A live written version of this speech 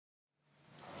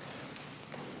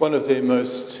One of the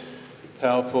most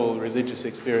powerful religious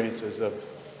experiences of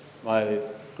my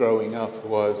growing up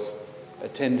was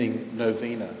attending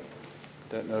novena.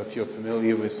 Don't know if you're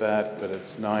familiar with that, but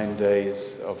it's 9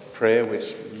 days of prayer,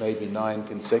 which may be 9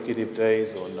 consecutive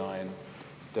days or 9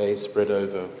 days spread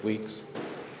over weeks.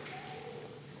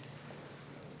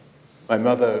 My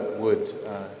mother would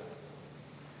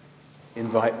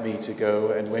invite me to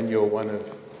go, and when you're one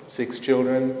of 6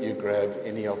 children, you grab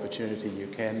any opportunity you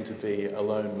can to be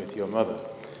alone with your mother.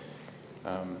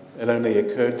 It only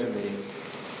occurred to me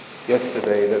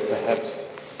yesterday that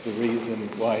perhaps the reason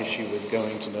why she was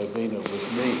going to novena was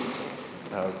me,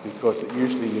 because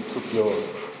usually you took your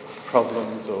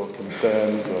problems or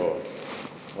concerns or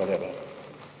whatever.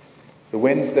 So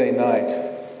Wednesday night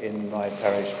in my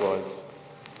parish was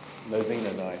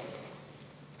novena night,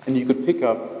 and you could pick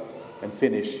up and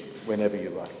finish whenever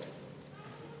you liked.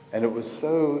 And it was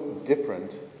so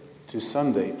different to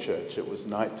Sunday church. It was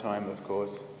nighttime, of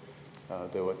course.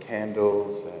 There were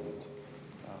candles, and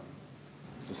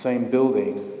it was the same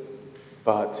building,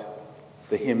 but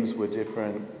the hymns were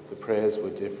different, the prayers were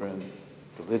different,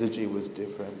 the liturgy was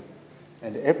different,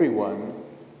 and everyone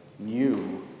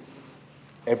knew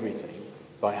everything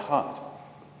by heart.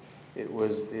 It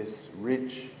was this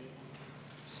rich,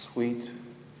 sweet,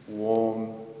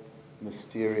 warm,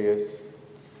 mysterious,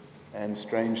 and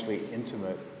strangely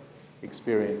intimate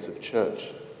experience of church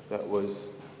that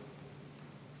was,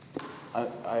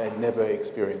 I had never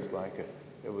experienced like it.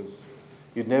 It was,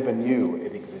 you never knew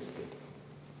it existed.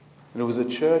 And it was a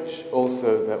church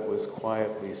also that was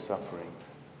quietly suffering.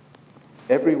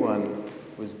 Everyone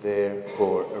was there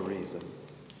for a reason.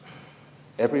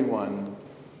 Everyone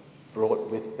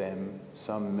brought with them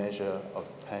some measure of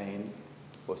pain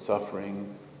or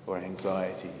suffering or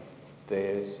anxiety,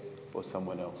 theirs or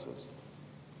someone else's.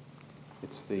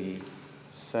 It's the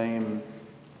same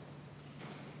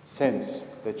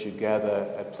sense that you gather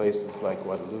at places like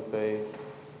Guadalupe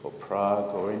or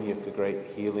Prague or any of the great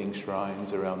healing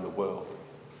shrines around the world.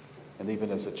 And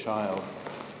even as a child,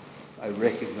 I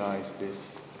recognized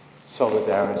this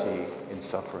solidarity in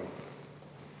suffering.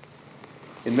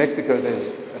 In Mexico,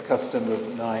 there's a custom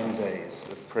of 9 days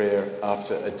of prayer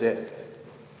after a death.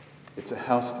 It's a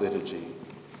house liturgy.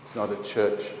 It's not a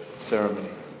church ceremony.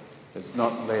 It's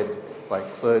not led by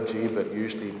clergy, but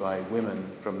usually by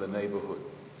women from the neighborhood.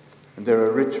 And there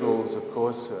are rituals, of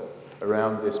course,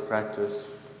 around this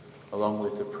practice. Along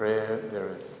with the prayer,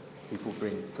 people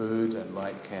bring food and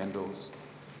light candles,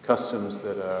 customs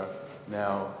that are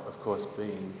now, of course,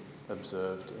 being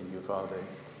observed in Uvalde.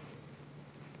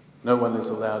 No one is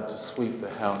allowed to sweep the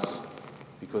house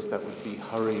because that would be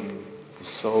hurrying the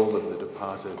soul of the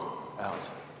departed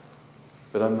out.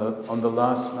 But on the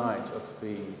last night of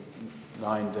the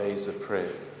 9 days of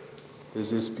prayer, there's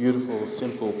this beautiful,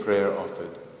 simple prayer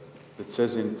offered that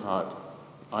says in part,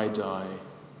 I die,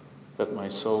 but my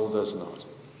soul does not.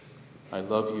 I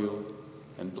love you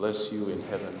and bless you in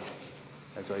heaven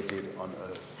as I did on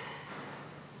earth.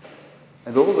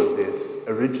 And all of this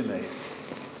originates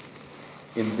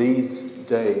in these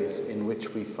days in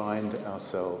which we find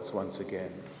ourselves once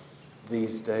again,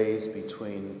 these days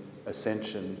between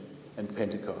Ascension and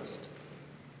Pentecost.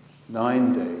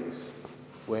 9 days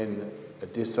when a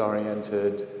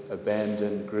disoriented,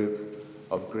 abandoned group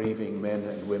of grieving men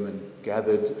and women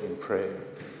gathered in prayer,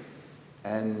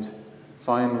 and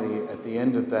finally at the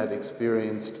end of that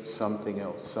experienced something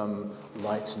else, some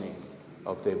lightening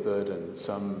of their burden,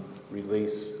 some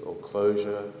release or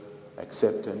closure,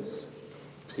 acceptance,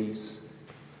 peace,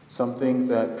 something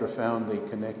that profoundly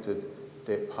connected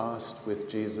their past with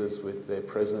Jesus, with their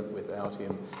present without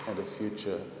him, and a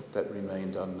future that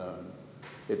remained unknown.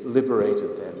 It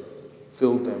liberated them,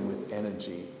 filled them with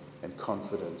energy and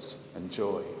confidence and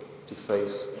joy to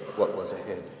face what was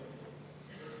ahead.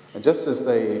 And just as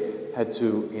they had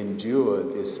to endure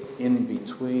this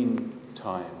in-between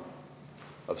time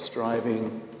of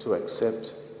striving to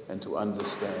accept and to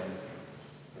understand,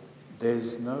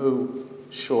 there's no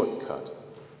shortcut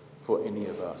for any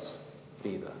of us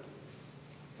either.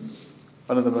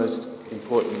 One of the most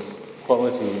important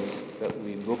qualities that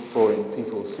we look for in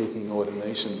people seeking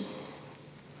ordination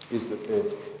is that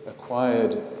they've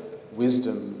acquired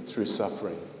wisdom through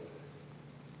suffering,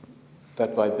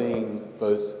 that by being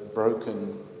both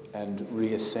broken and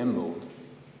reassembled,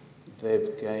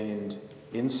 they've gained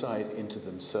insight into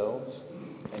themselves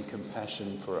and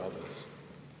compassion for others.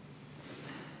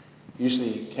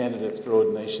 Usually candidates for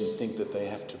ordination think that they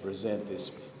have to present this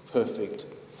perfect,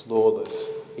 flawless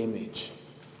image.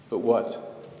 But what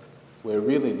we're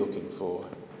really looking for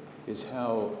is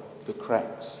how the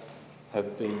cracks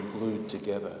have been glued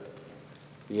together.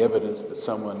 the evidence that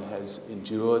someone has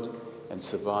endured and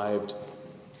survived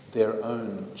their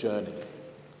own journey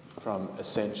from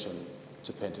ascension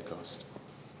to Pentecost.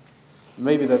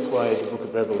 Maybe that's why the book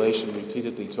of Revelation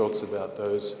repeatedly talks about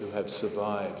those who have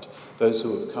survived, those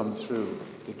who have come through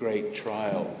the great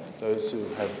trial, those who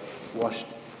have washed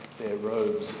their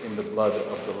robes in the blood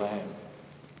of the Lamb.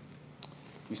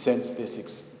 We sense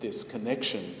this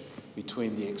connection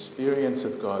between the experience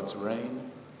of God's reign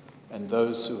and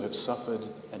those who have suffered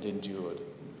and endured,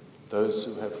 those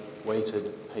who have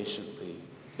waited patiently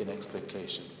in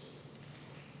expectation.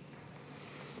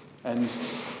 And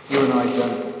you and I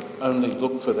don't only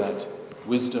look for that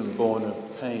wisdom born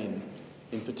of pain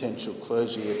in potential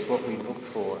clergy. It's what we look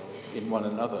for in one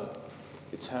another.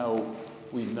 It's how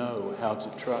we know how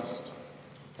to trust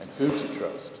and who to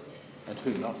trust and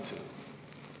who not to.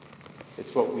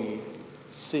 It's what we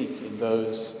seek in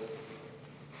those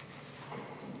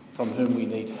from whom we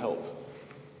need help.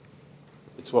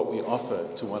 It's what we offer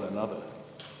to one another.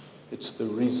 It's the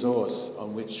resource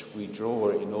on which we draw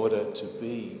in order to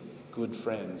be good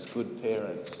friends, good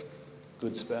parents,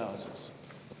 good spouses.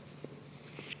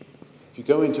 If you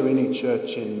go into any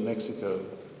church in Mexico,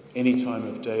 any time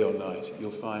of day or night,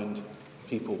 you'll find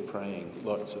people praying,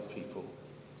 lots of people,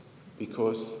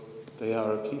 because they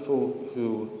are a people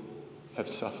who have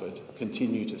suffered,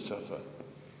 continue to suffer.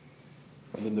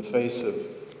 And in the face of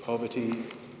poverty,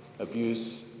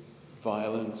 abuse,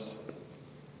 violence,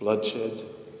 bloodshed,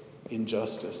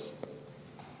 injustice,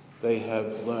 they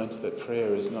have learnt that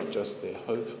prayer is not just their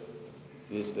hope,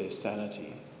 it is their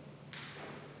sanity.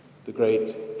 The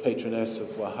great patroness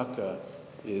of Oaxaca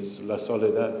is La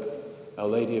Soledad, Our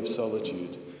Lady of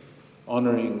Solitude,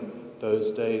 honouring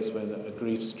those days when a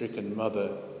grief-stricken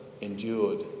mother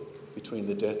endured between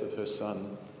the death of her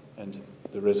son and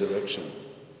the resurrection.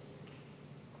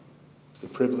 The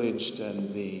privileged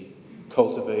and the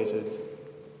cultivated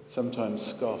sometimes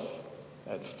scoff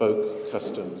at folk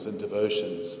customs and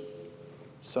devotions.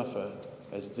 Suffer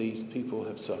as these people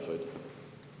have suffered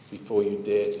before you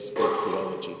dare to speak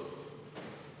theology.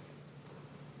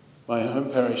 My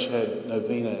home parish had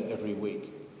novena every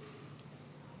week,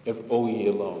 all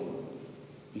year long,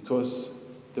 because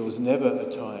there was never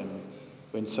a time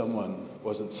when someone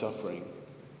wasn't suffering,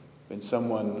 when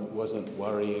someone wasn't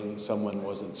worrying, someone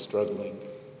wasn't struggling.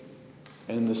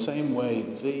 And in the same way,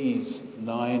 these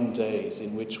 9 days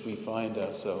in which we find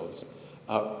ourselves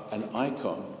are an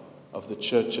icon of the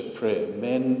Church at Prayer,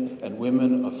 men and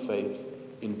women of faith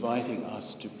inviting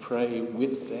us to pray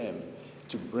with them,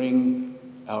 to bring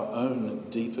our own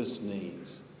deepest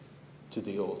needs to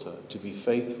the altar, to be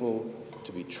faithful,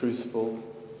 to be truthful,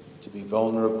 to be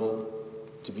vulnerable,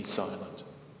 to be silent,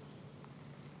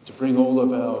 to bring all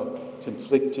of our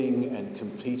conflicting and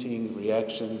competing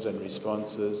reactions and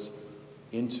responses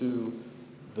into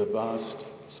the vast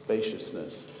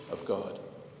spaciousness of God,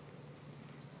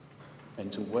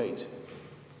 and to wait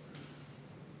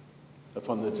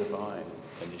upon the divine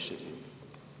initiative,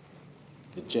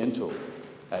 the gentle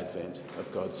advent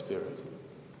of God's Spirit.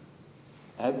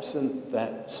 Absent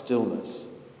that stillness,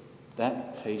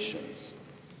 that patience,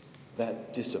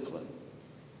 that discipline,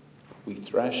 we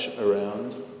thrash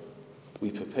around,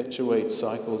 we perpetuate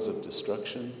cycles of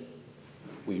destruction,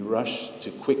 we rush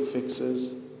to quick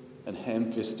fixes and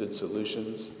ham-fisted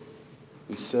solutions,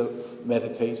 we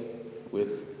self-medicate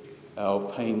with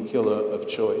our painkiller of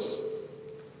choice,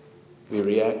 we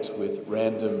react with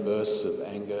random bursts of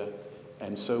anger,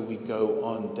 and so we go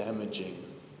on damaging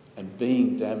and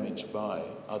being damaged by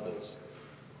others.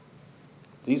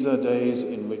 These are days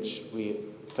in which we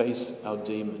face our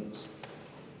demons,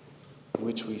 in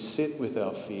which we sit with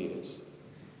our fears,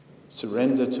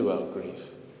 surrender to our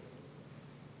grief,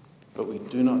 but we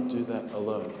do not do that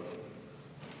alone.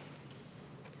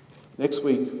 Next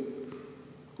week,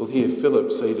 we'll hear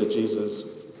Philip say to Jesus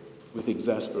with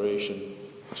exasperation,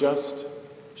 "Just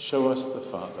show us the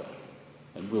Father,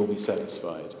 and we'll be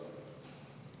satisfied."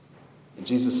 And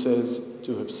Jesus says,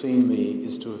 "To have seen me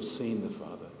is to have seen the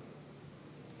Father.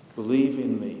 Believe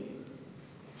in me.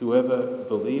 Whoever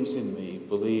believes in me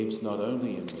believes not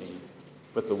only in me,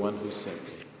 but the one who sent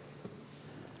me."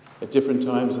 At different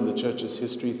times in the Church's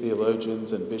history,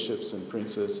 theologians and bishops and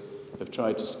princes have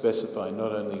tried to specify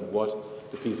not only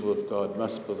what the people of God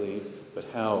must believe, but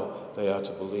how they are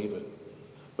to believe it.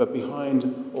 But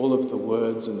behind all of the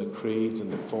words and the creeds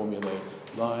and the formulae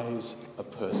lies a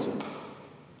person,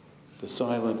 the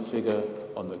silent figure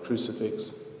on the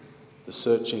crucifix, the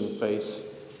searching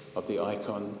face of the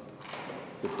icon,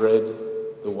 the bread,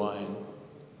 the wine,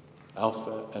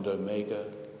 Alpha and Omega,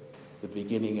 the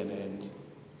beginning and end,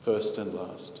 first and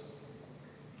last,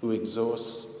 who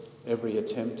exhausts every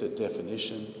attempt at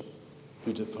definition,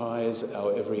 who defies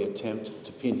our every attempt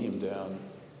to pin him down,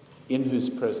 in whose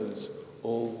presence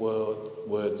all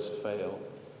words fail,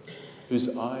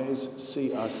 whose eyes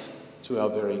see us to our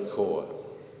very core,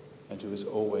 and who is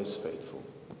always faithful.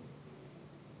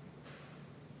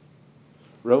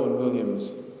 Rowan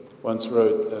Williams once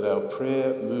wrote that our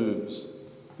prayer moves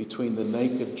between the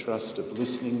naked trust of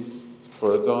listening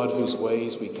for a God whose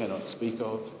ways we cannot speak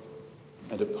of,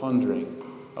 and a pondering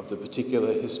of the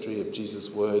particular history of Jesus'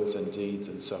 words and deeds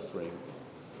and suffering.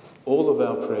 All of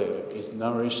our prayer is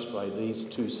nourished by these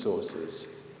two sources,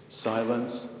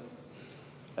 silence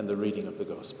and the reading of the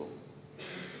gospel.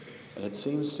 And it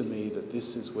seems to me that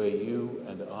this is where you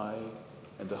and I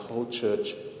and the whole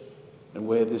church, and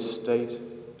where this state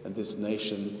and this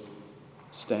nation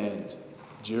stand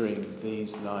during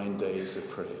these 9 days of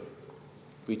prayer,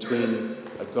 between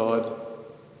a God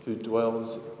who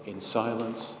dwells in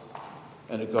silence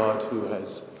and a God who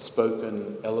has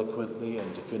spoken eloquently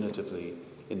and definitively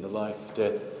in the life,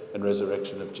 death, and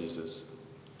resurrection of Jesus.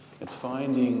 And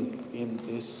finding in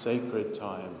this sacred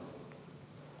time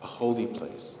a holy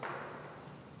place,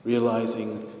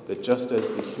 realizing that just as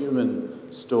the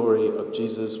human story of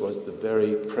Jesus was the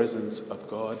very presence of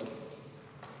God,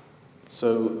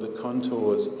 so the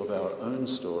contours of our own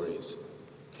stories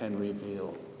can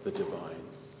reveal the divine.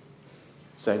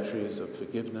 Sanctuaries of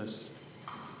forgiveness,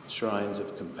 shrines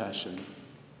of compassion,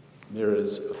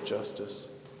 mirrors of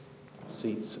justice,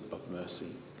 seats of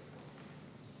mercy.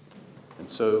 And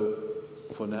so,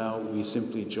 for now, we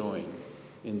simply join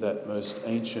in that most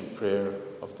ancient prayer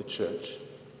of the Church.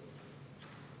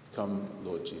 Come,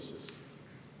 Lord Jesus.